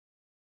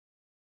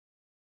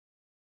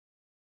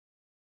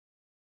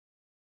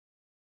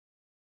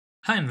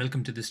Hi and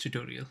welcome to this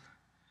tutorial.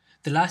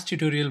 The last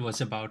tutorial was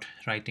about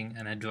writing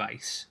an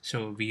advice.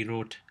 So we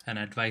wrote an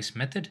advice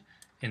method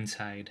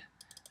inside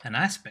an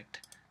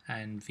aspect,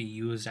 and we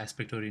used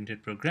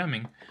aspect-oriented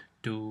programming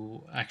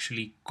to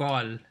actually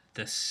call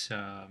this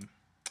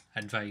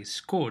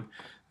advice code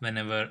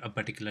whenever a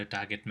particular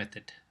target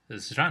method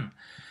is run.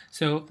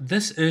 So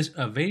this is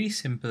a very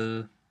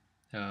simple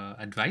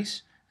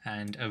advice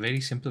and a very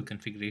simple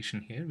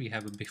configuration here. We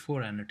have a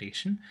before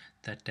annotation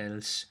that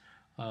tells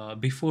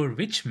before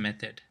which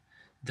method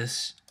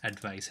this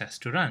advice has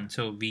to run.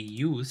 So we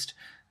used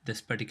this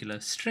particular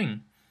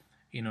string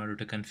in order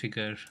to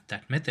configure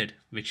that method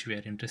which we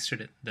are interested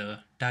in, the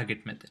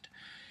target method.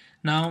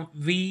 Now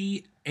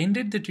we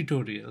ended the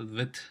tutorial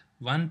with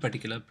one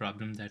particular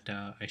problem that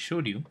I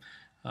showed you.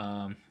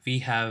 We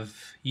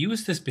have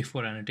used this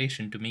before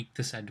annotation to make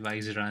this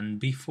advice run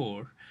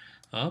before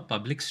a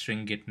public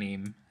string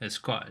getName is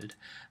called.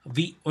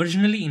 We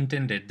originally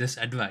intended this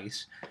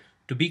advice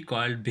to be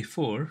called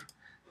before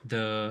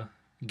the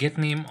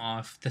getName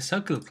of the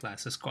circle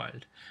class is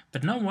called.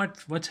 But now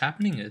what's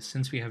happening is,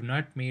 since we have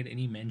not made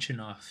any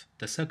mention of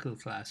the circle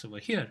class over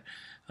here,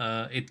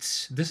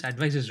 this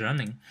advice is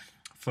running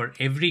for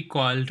every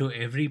call to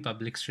every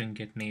public string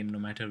getName, no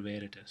matter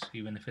where it is.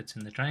 Even if it's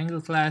in the triangle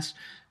class,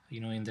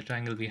 in the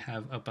triangle we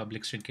have a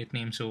public string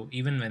getName. So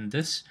even when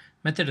this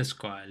method is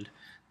called,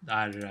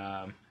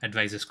 our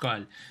advice is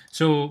called.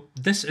 So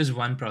this is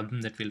one problem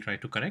that we'll try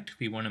to correct.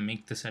 We want to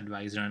make this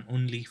advice run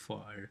only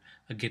for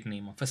a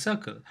getName of a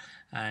circle.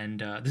 And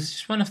this is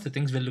just one of the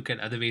things. We'll look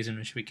at other ways in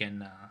which we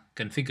can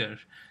configure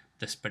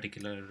this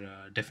particular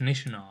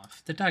definition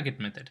of the target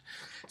method.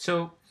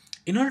 So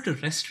in order to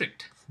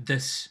restrict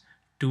this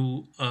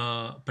to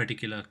a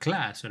particular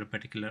class or a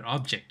particular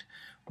object,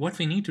 what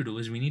we need to do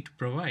is we need to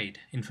provide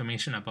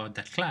information about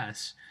that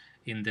class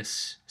in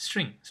this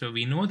string. So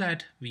we know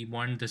that we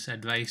want this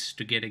advice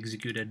to get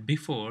executed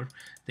before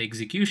the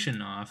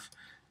execution of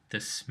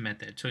this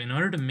method. So in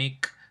order to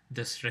make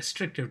this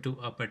restrictive to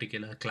a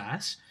particular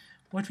class,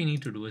 what we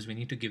need to do is we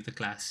need to give the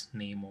class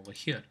name over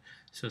here.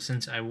 So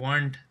since I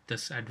want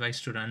this advice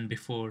to run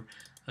before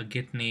a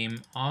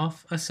getName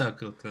of a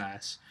circle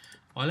class,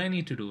 all I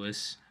need to do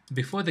is,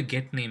 before the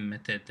getName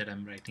method that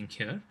I'm writing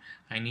here,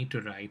 I need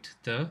to write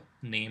the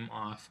name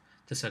of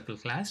the circle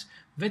class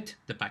with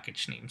the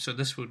package name. So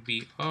this would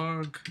be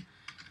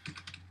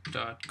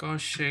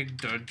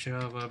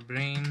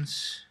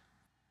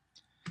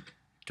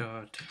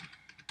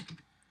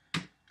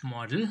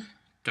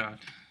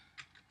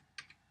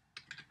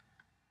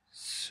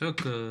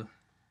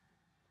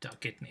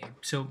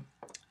So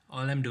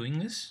all I'm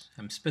doing is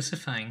I'm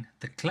specifying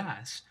the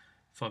class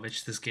for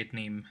which this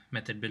getName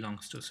method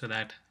belongs to, so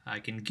that I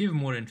can give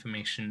more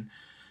information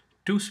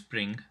to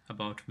Spring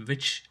about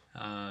which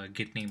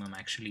getName I'm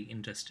actually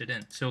interested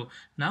in. So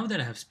now that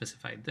I have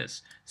specified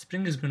this,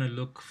 Spring is going to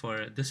look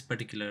for this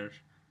particular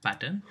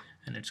pattern,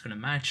 and it's going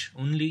to match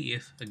only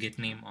if a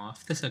getName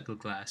of the circle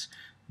class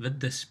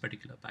with this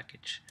particular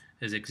package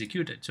is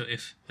executed. So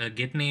if a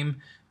getName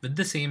with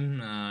the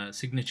same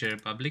signature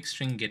public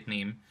string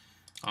getName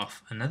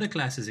of another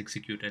class is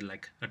executed,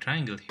 like a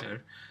triangle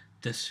here,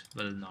 this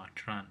will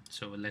not run.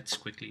 So let's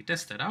quickly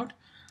test that out.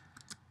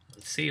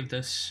 I'll save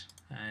this,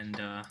 and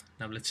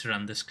now let's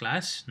run this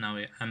class. Now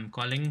I'm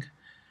calling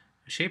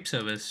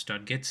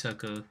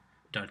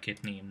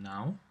shapeService.getCircle.getName.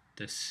 Now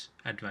this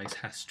advice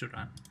has to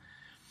run.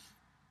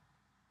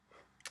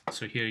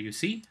 So here you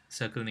see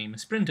circle name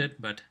is printed,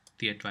 but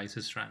the advice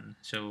is run.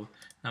 So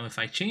now if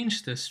I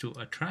change this to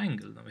a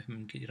triangle, now if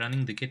I'm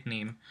running the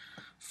getName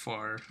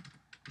for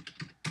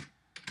a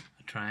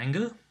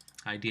triangle,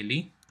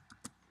 ideally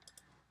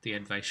the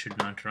advice should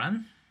not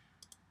run,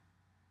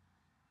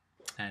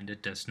 and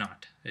it does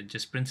not. It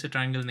just prints a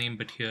triangle name,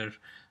 but here,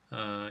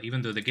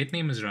 even though the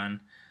getName is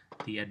run,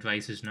 the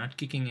advice is not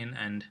kicking in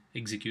and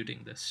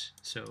executing this.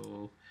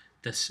 So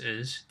this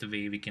is the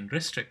way we can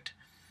restrict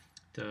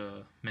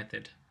the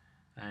method,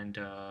 and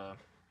the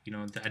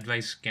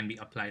advice can be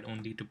applied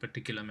only to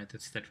particular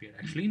methods that we are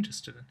actually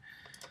interested in.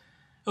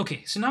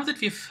 Okay, so now that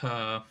we've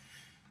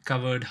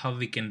covered how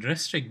we can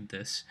restrict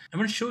this, I'm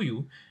going to show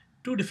you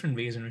two different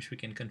ways in which we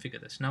can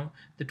configure this. Now,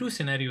 the two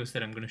scenarios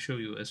that I'm going to show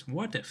you is,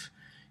 what if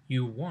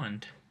you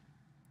want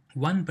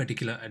one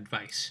particular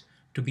advice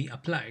to be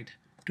applied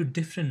to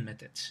different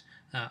methods?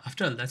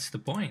 After all, that's the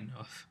point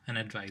of an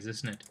advice,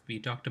 isn't it? We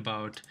talked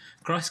about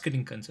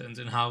cross-cutting concerns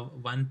and how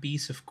one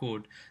piece of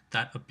code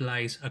that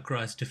applies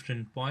across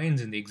different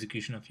points in the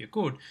execution of your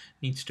code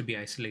needs to be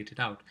isolated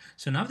out.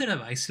 So now that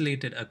I've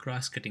isolated a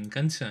cross-cutting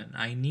concern,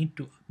 I need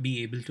to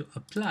be able to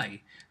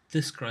apply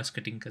this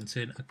cross-cutting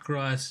concern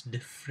across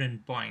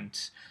different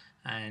points.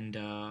 And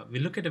we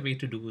look at a way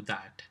to do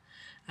that.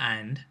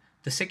 And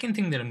the second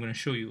thing that I'm going to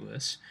show you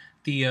is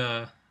the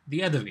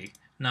other way.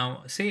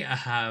 Now, say I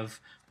have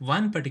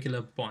one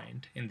particular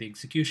point in the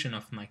execution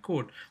of my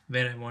code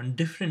where I want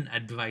different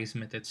advice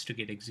methods to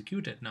get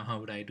executed. Now, how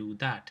would I do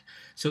that?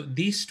 So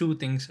these two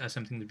things are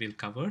something that we'll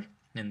cover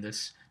in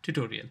this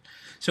tutorial.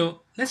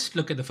 So let's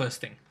look at the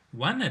first thing.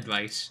 One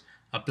advice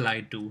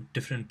applied to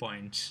different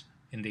points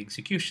in the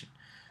execution.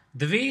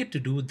 The way to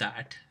do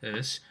that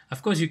is,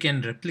 of course, you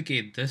can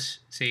replicate this.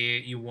 Say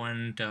you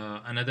want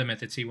another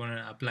method, say you want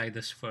to apply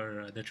this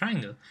for the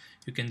triangle.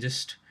 You can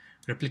just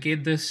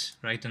replicate this,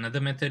 write another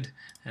method,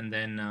 and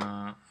then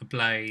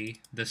apply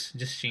this,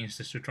 just change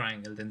this to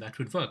triangle, then that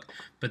would work.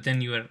 But then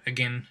you are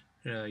again,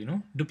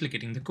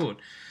 duplicating the code.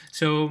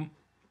 So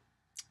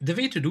the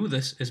way to do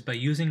this is by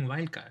using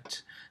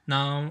wildcards.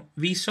 Now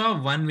we saw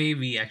one way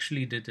we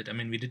actually did it. I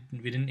mean, we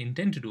didn't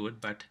intend to do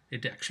it, but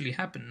it actually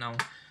happened. Now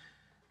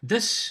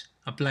this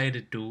applied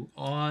it to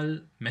all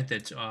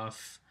methods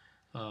of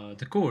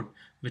the code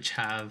which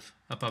have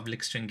a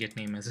public string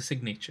getName as a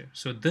signature.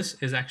 So this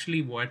is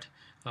actually what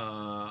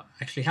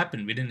actually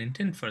happened. We didn't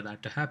intend for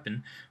that to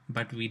happen,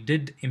 but we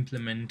did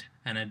implement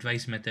an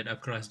advice method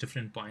across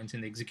different points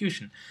in the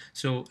execution.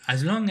 So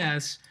as long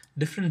as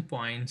different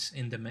points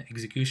in the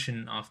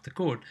execution of the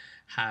code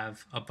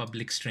have a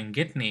public string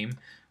getName,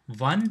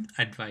 one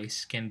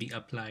advice can be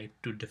applied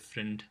to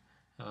different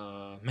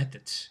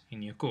methods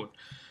in your code.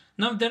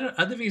 Now there are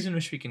other ways in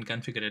which we can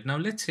configure it. Now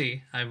let's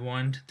say I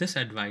want this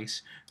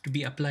advice to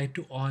be applied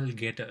to all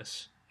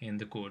getters in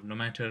the code, no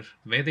matter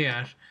where they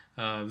are.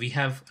 We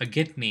have a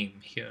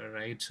getName here,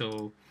 right?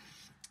 So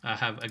I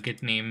have a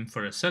getName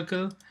for a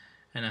circle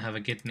and I have a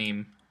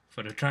getName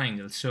for a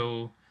triangle.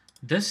 So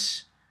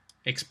this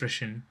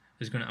expression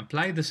is going to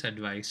apply this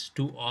advice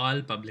to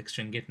all public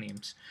string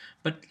getNames.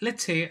 But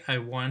let's say I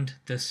want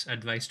this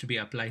advice to be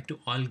applied to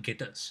all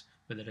getters,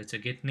 whether it's a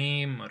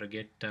getName or a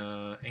get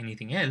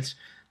anything else.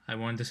 I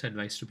want this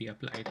advice to be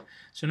applied.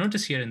 So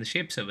notice here in the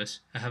shape service,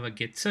 I have a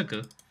get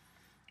circle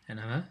and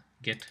I have a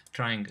get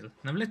triangle.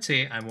 Now let's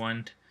say I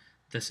want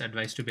this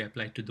advice to be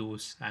applied to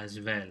those as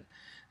well.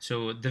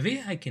 So the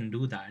way I can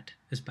do that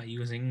is by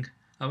using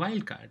a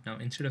wildcard. Now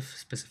instead of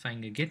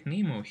specifying a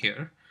getName over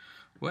here,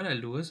 what I'll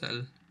do is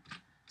I'll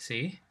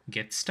say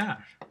get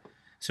star.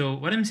 So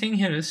what I'm saying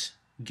here is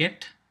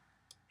get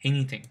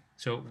anything.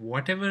 So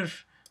whatever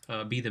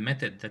be the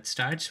method that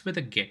starts with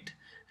a get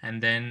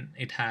and then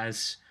it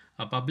has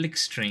a public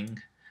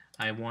string,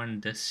 I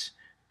want this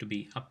to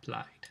be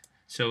applied.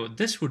 So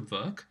this would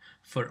work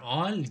for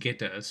all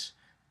getters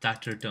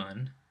that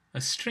return a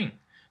string.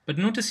 But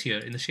notice here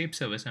in the shape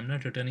service, I'm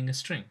not returning a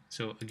string.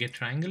 So a get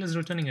triangle is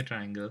returning a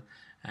triangle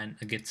and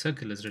a get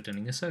circle is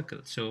returning a circle.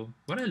 So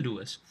what I'll do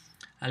is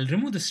I'll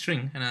remove the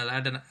string and I'll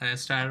add a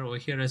star over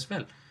here as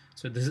well.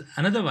 So this is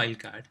another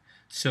wildcard.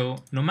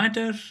 So no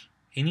matter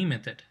any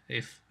method,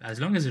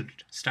 as long as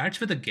it starts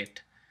with a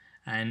get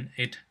and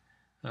it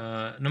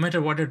no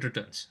matter what it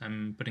returns,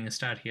 I'm putting a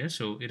star here,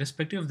 so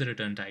irrespective of the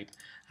return type,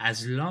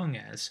 as long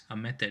as a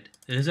method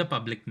is a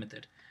public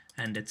method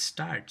and it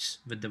starts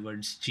with the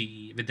words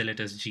with the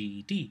letters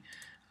GET,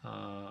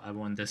 I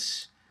want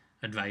this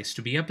advice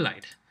to be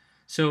applied.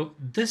 So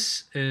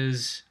this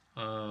is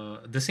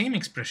the same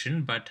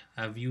expression, but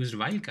I've used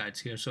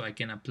wildcards here, so I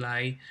can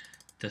apply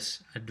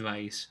this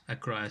advice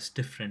across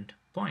different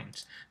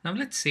points. Now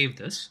let's save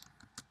this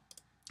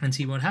and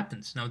see what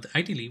happens. Now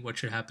ideally what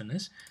should happen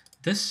is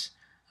this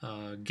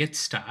get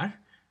star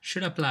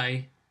should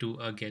apply to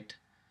a get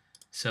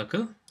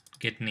circle,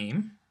 get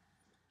name.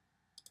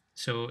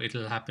 So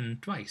it'll happen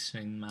twice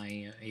in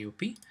my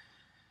AOP.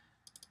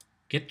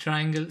 Get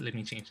triangle, let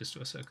me change this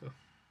to a circle.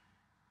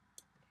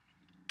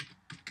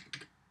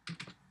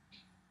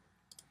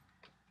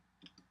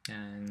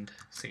 And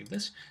save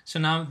this. So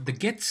now the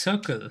get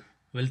circle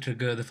will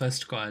trigger the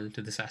first call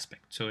to this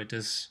aspect. So it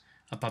is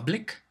a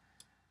public,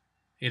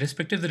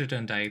 irrespective of the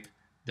return type,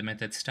 the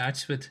method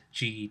starts with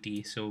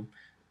GET. So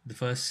the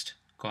first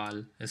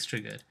call is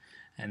triggered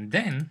and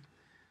then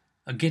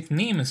a get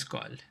name is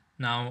called.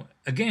 Now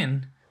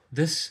again,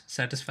 this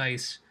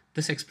satisfies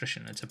this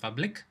expression. It's a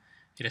public,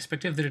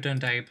 irrespective of the return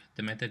type,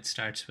 the method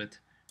starts with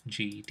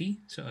GET.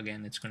 So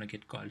again, it's going to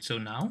get called. So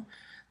now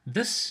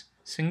this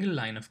single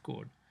line of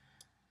code,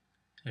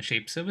 a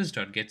shape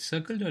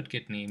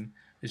service.getCircle.getName,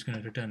 is going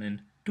to return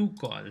in 2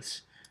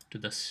 calls to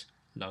this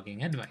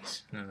logging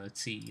advice. Now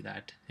let's see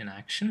that in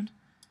action.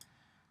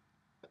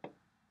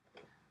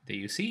 There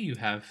you see you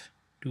have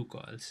 2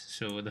 calls.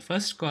 So the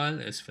first call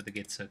is for the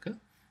get circle.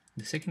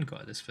 The second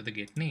call is for the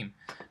get name.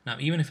 Now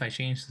even if I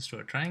change this to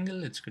a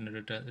triangle, it's going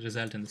to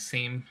result in the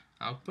same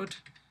output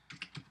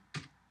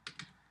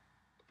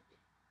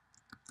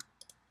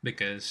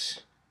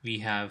because we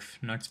have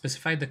not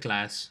specified the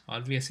class.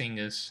 All we are saying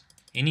is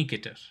any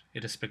getter,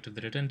 irrespective of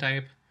the return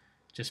type,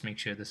 just make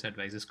sure this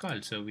advice is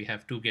called. So we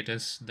have 2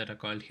 getters that are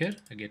called here,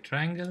 a get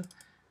triangle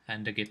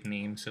and a get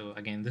name. So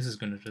again, this is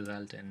going to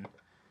result in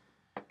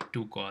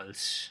 2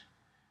 calls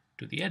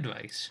to the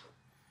advice.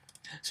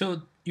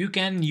 So you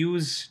can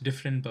use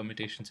different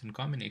permutations and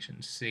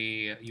combinations.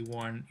 Say you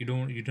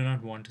do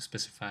not want to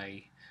specify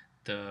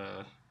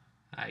the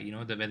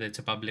whether it's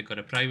a public or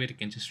a private, you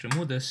can just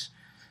remove this.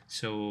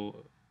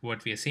 So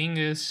what we are saying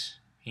is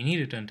any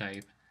return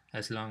type,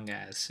 as long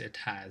as it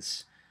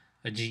has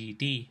a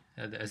GET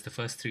as the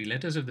first 3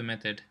 letters of the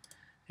method,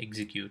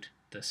 execute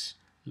this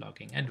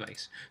logging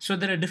advice. So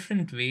there are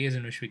different ways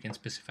in which we can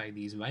specify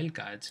these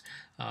wildcards.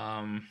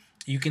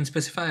 You can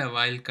specify a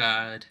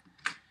wildcard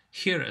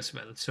here as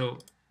well. So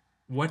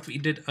what we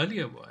did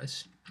earlier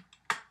was,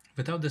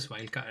 without this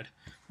wildcard,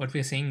 what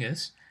we're saying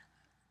is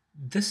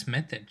this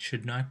method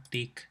should not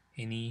take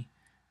any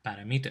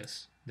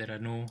parameters. There are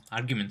no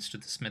arguments to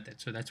this method.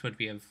 So that's what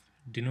we have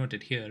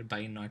denoted here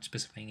by not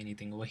specifying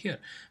anything over here.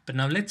 But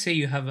now let's say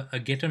you have a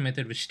getter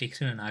method which takes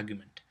in an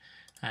argument,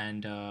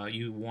 and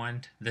you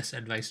want this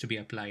advice to be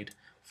applied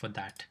for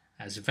that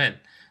as well.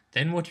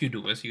 Then what you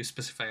do is you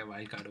specify a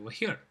wildcard over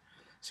here.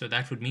 So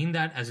that would mean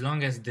that as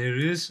long as there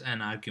is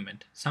an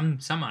argument, some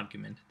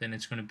argument, then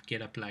it's going to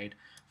get applied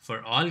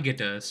for all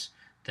getters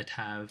that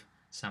have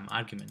some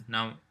argument.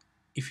 Now,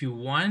 if you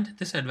want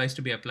this advice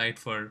to be applied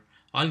for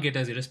all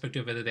getters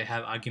irrespective of whether they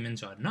have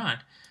arguments or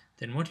not,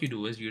 then what you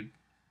do is you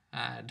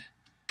add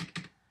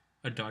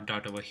a dot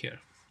dot over here.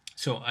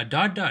 So a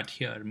dot dot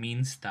here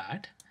means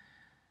that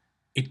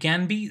it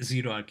can be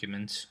 0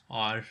 arguments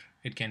or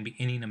it can be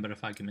any number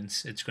of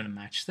arguments. It's going to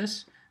match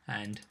this,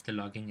 and the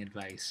logging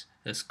advice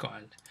is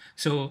called.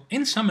 So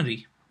in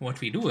summary,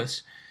 what we do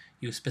is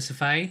you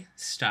specify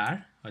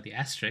star or the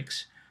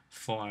asterisk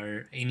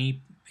for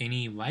any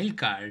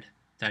wildcard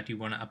that you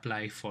want to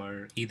apply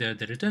for either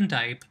the return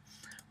type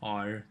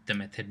or the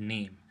method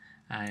name.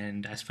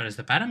 And as far as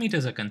the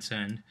parameters are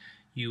concerned,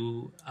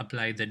 you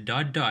apply the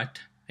dot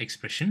dot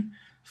expression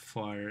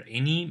for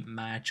any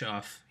match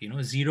of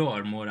 0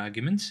 or more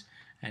arguments,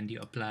 and you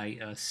apply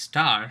a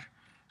star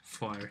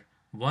for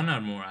 1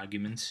 or more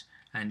arguments.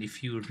 And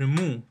if you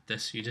remove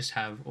this, you just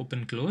have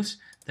open close,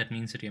 that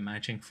means that you're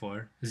matching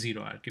for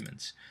 0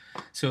 arguments.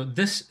 So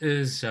this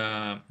is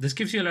this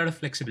gives you a lot of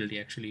flexibility.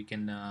 Actually, you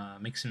can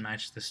mix and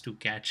match this to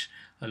catch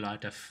a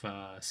lot of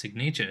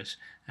signatures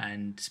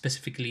and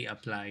specifically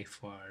apply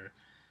for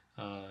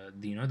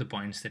the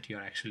points that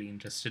you're actually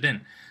interested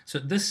in. So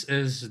this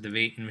is the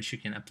way in which you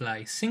can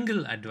apply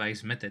single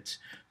advice methods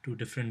to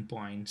different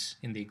points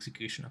in the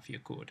execution of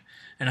your code.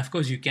 And of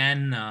course, you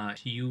can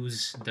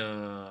use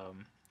the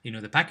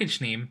the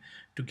package name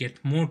to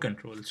get more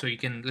control. So you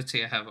can, let's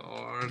say I have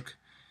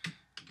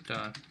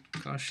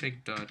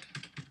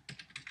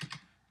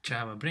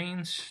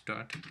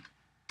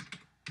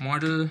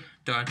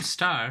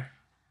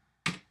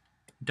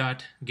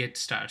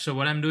So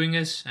what I'm doing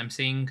is I'm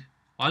saying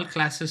all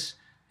classes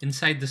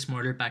inside this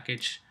model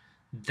package,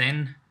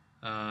 then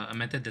a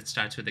method that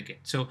starts with a get.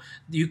 So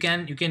you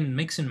can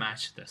mix and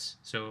match this.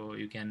 So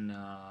you can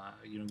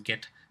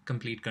get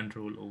complete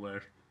control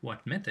over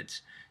what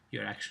methods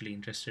you're actually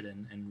interested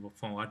in and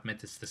for what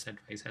methods this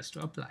advice has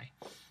to apply.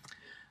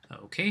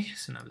 Okay,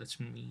 so now let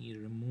me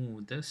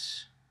remove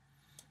this.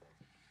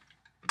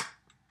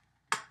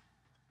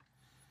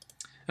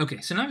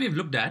 Okay, so now we've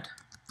looked at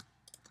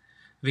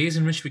ways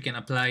in which we can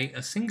apply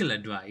a single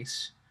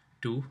advice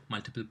to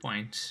multiple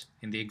points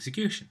in the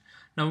execution.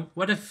 Now,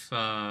 what if we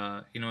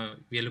are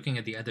looking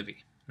at the other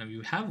way? Now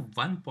you have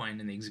one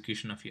point in the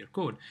execution of your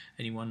code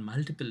and you want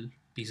multiple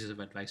pieces of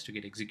advice to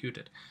get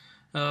executed.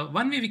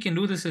 One way we can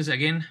do this is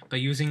again by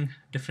using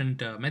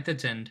different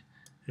methods and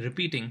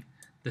repeating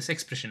this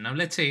expression. Now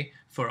let's say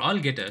for all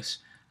getters,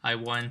 I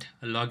want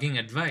a logging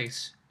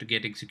advice to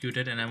get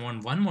executed and I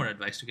want one more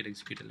advice to get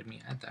executed. Let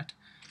me add that.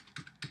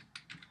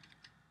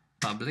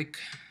 Public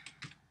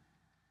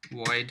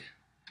void,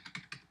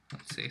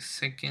 let's say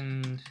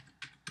second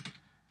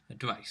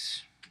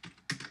advice.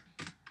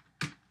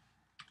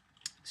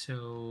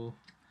 So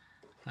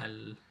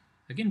I'll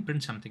again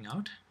print something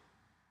out.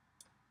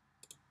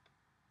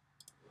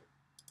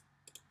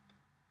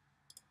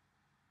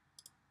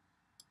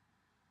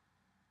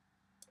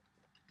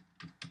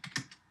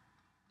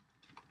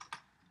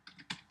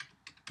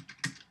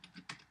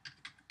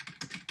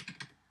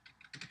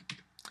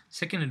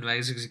 Second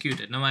advice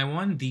executed. Now I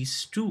want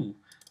these two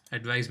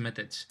advice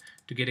methods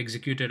to get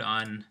executed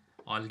on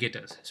all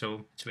getters.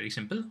 So it's very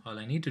simple. All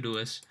I need to do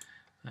is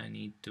I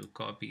need to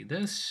copy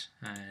this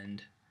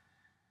and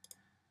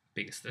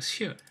paste this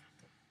here,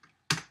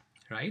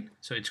 right?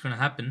 So it's going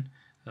to happen.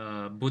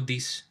 Both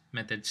these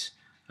methods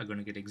are going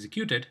to get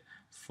executed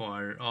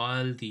for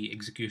all the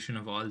execution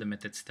of all the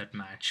methods that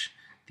match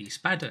these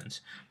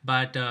patterns.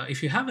 But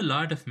if you have a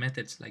lot of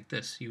methods like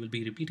this, you will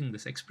be repeating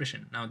this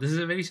expression. Now this is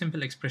a very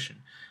simple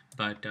expression,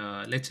 but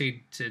let's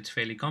say it's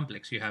fairly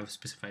complex. You have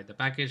specified the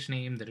package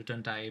name, the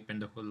return type,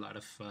 and a whole lot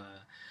of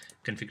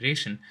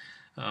configuration.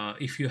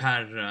 If you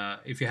have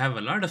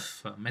a lot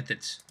of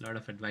methods, a lot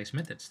of advice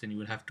methods, then you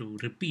will have to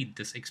repeat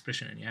this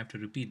expression, and you have to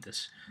repeat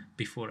this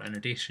before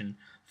annotation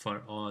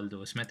for all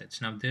those methods.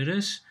 Now there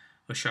is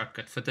a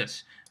shortcut for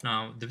this.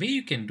 Now the way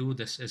you can do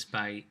this is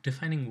by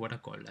defining what are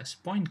called as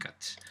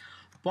Pointcuts.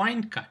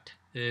 Pointcut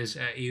is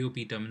a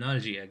AOP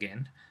terminology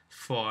again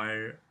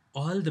for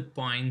all the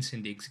points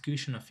in the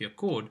execution of your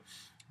code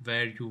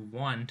where you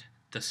want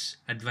this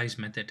advice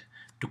method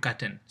to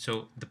cut in.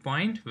 So the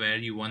point where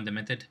you want the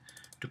method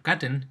to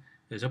cut in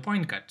is a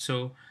Pointcut.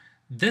 So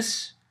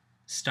this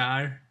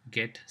star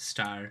get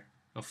star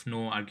of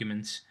no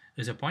arguments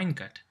is a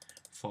Pointcut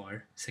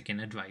for second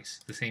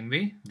advice. The same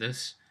way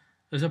this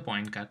is a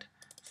Pointcut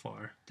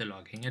for the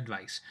logging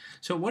advice.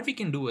 So what we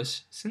can do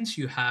is, since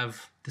you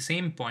have the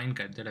same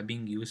Pointcut that are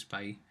being used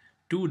by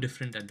two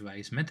different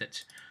advice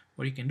methods.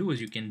 What you can do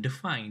is you can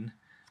define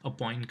a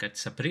point cut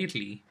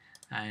separately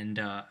and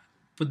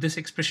put this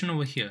expression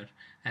over here,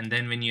 and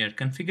then when you're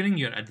configuring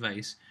your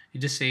advice, you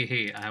just say,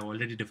 hey, I have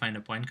already defined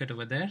a point cut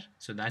over there,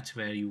 so that's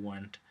where you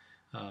want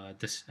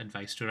this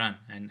advice to run.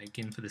 And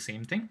again, for the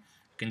same thing,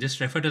 you can just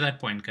refer to that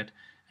point cut,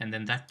 and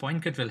then that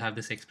point cut will have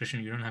this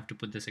expression. You don't have to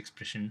put this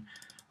expression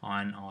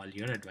on all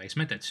your advice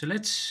methods. So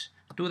let's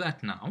do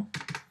that now.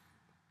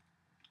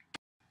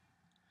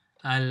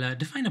 I'll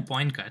define a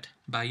point cut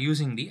by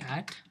using the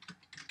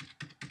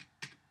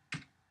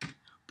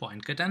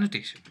 @pointcut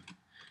annotation.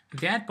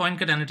 The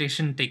 @pointcut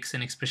annotation takes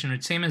an expression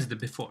which same as the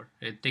before.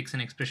 It takes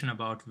an expression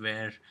about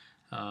where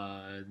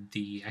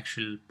the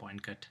actual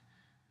point cut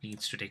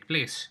needs to take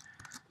place.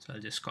 So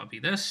I'll just copy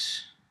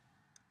this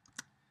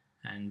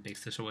and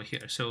paste this over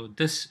here. So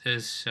this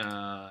is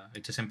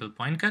it's a simple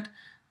point cut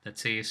that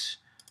says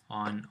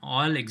on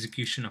all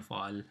execution of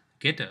all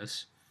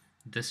getters,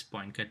 this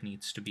point cut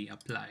needs to be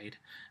applied.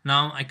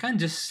 Now I can't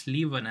just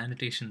leave an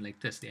annotation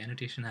like this. The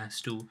annotation has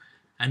to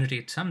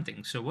annotate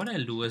something. So what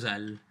I'll do is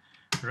I'll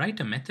write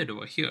a method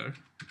over here.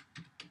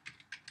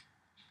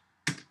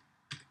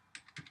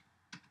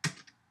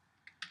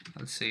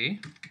 I'll say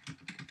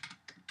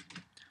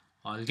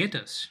all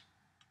getters.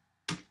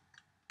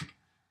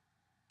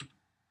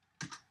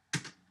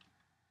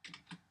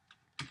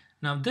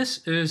 Now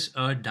this is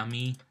a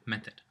dummy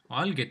method.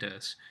 All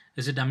getters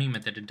is a dummy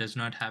method. It does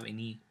not have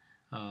any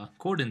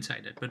code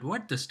inside it. But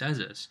what this does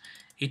is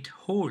it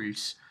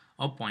holds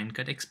a point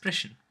cut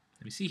expression.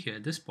 Let me see here.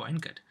 This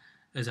point cut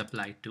is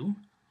applied to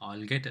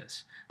all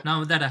getters.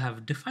 Now that I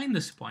have defined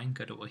this point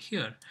cut over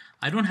here,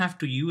 I don't have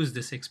to use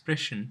this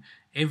expression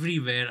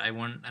everywhere I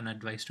want an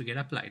advice to get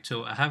applied.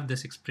 So I have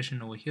this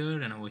expression over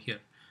here and over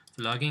here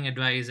for logging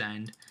advice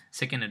and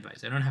second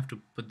advice. I don't have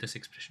to put this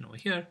expression over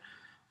here.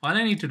 All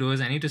I need to do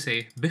is I need to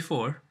say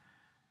before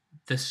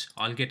this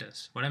all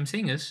getters. What I'm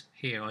saying is,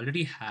 hey, I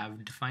already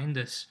have defined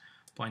this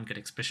point cut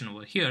expression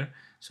over here,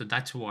 so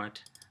that's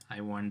what I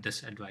want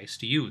this advice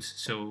to use.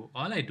 So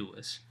all I do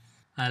is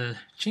I'll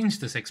change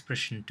this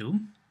expression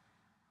to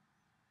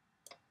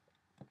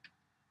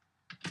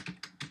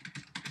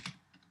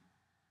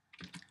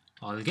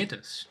all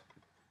getters.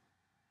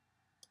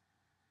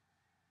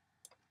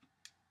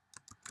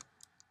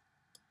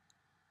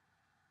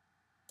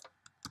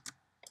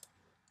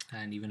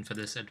 And even for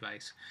this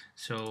advice.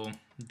 So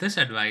this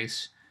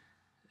advice,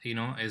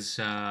 is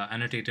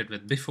annotated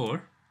with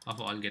before of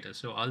all getters.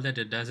 So all that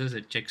it does is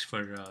it checks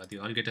for the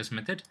all getters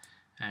method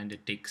and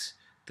it takes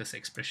this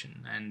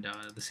expression, and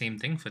the same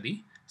thing for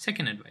the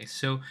second advice.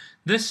 So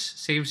this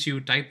saves you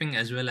typing,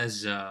 as well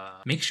as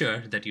make sure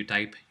that you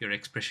type your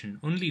expression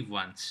only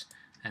once,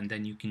 and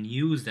then you can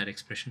use that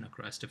expression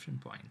across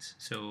different points.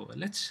 So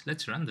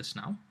let's run this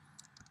now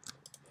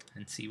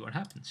and see what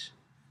happens.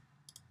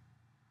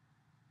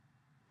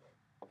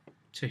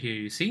 So here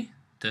you see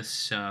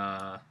this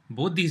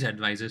both these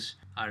advices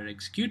are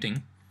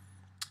executing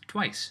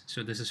twice.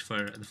 So this is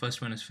for the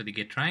first one is for the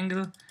get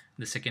triangle,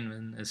 the second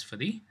one is for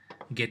the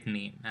get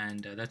name,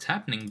 and that's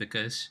happening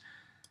because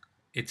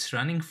it's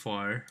running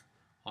for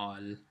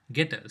all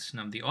getters.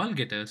 Now the all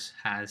getters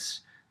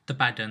has the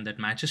pattern that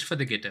matches for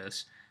the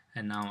getters,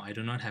 and now I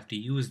do not have to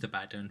use the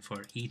pattern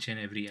for each and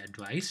every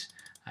advice.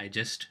 I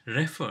just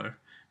refer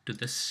to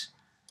this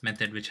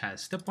method which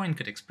has the point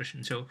cut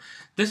expression. So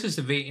this is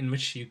the way in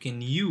which you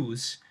can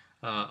use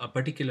a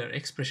particular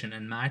expression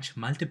and match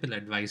multiple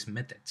advice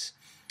methods.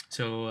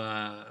 So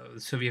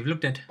we have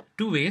looked at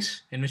two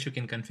ways in which you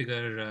can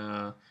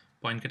configure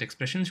point cut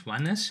expressions.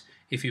 One is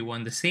if you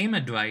want the same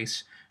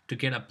advice to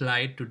get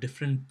applied to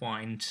different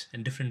points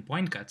and different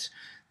point cuts,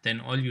 then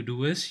all you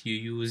do is you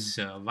use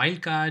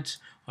wildcards,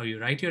 or you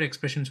write your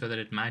expression so that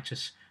it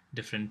matches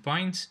different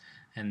points.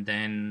 And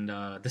then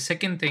the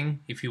second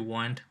thing, if you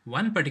want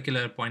one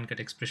particular point cut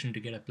expression to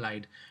get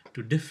applied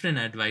to different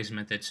advice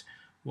methods,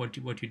 what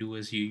you do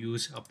is you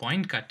use a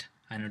point cut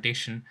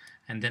annotation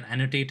and then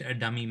annotate a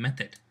dummy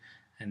method.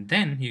 And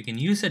then you can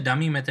use a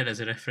dummy method as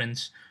a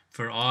reference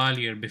for all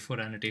your before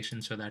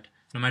annotations, so that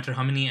no matter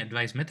how many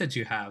advice methods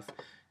you have,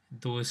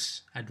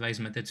 those advice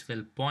methods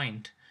will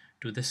point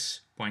to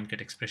this point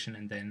cut expression,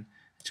 and then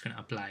it's going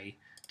to apply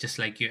just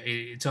like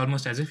it's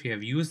almost as if you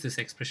have used this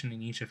expression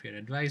in each of your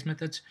advice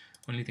methods.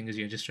 Only thing is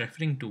you're just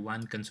referring to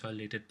one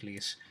consolidated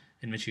place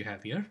in which you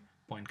have your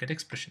point cut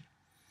expression.